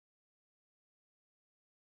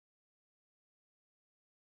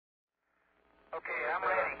Okay, I'm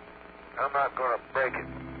ready. I'm not going to break it.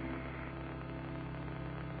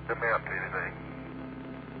 Let me up to anything.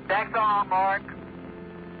 Deck's on, Mark.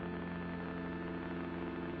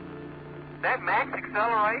 That max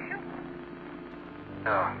acceleration?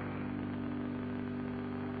 No.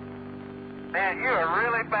 Man, you are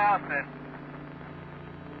really bouncing.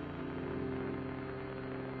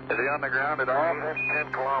 Is he on the ground at all? That's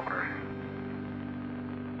 10 kilometers.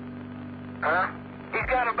 Huh? He's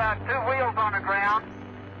got about 2 wheels on the ground.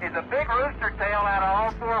 He's a big rooster tail out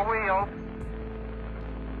of all 4 wheels.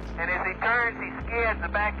 And as he turns, he skids. The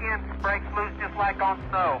back end breaks loose just like on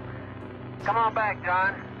snow. Come on back,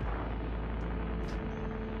 John.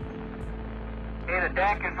 Okay, the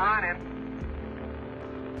deck is running.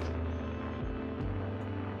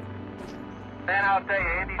 Man, I'll tell you,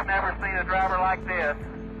 Andy's never seen a driver like this.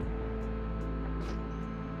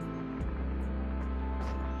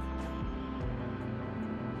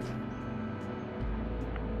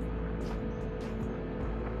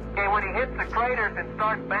 Okay, when he hits the craters and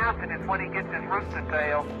starts bouncing is when he gets his rooster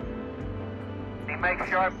tail. He makes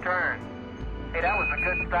sharp turns. Hey, that was a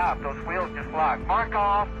good stop. Those wheels just locked. Mark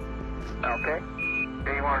off. Okay.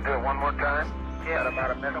 Do you want to do it one more time? Yeah. At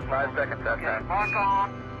about a minute, 5 seconds that Okay, time. mark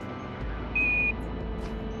on.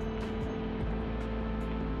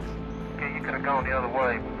 Okay, you could have gone the other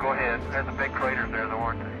way. Go ahead. There's the big craters there, though,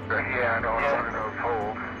 aren't they? Yeah, I know. I'm one of those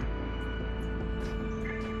holes.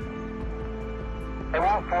 They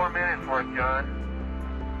want 4 minutes worth, John.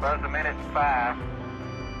 Well, it's 1 minute and 5.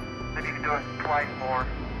 Maybe you can do it twice more.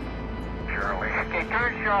 Surely. Okay,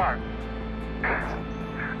 turn sharp.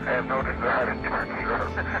 I have no desire to turn sharp.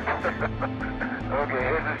 Okay,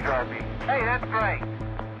 here's a Sharpie. Hey, that's great.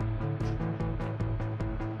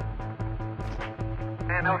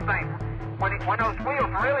 Man, those things, when those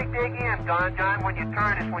wheels really dig in, John, when you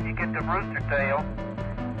turn is when you get the rooster tail.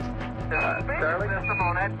 The suspension system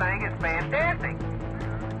on that thing is fantastic.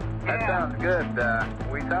 That sounds good.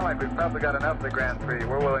 We sound like we've probably got enough of the Grand Prix.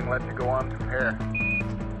 We're willing to let you go on from here.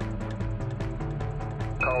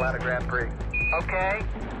 Call that a Grand Prix. Okay.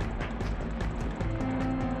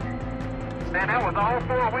 Man, that was all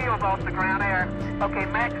 4 wheels off the ground there. Okay,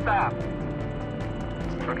 max stop.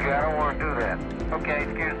 Okay, I don't want to do that. Okay,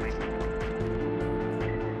 excuse me.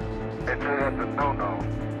 That's a no-no.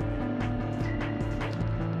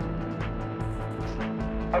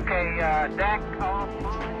 Okay, deck off.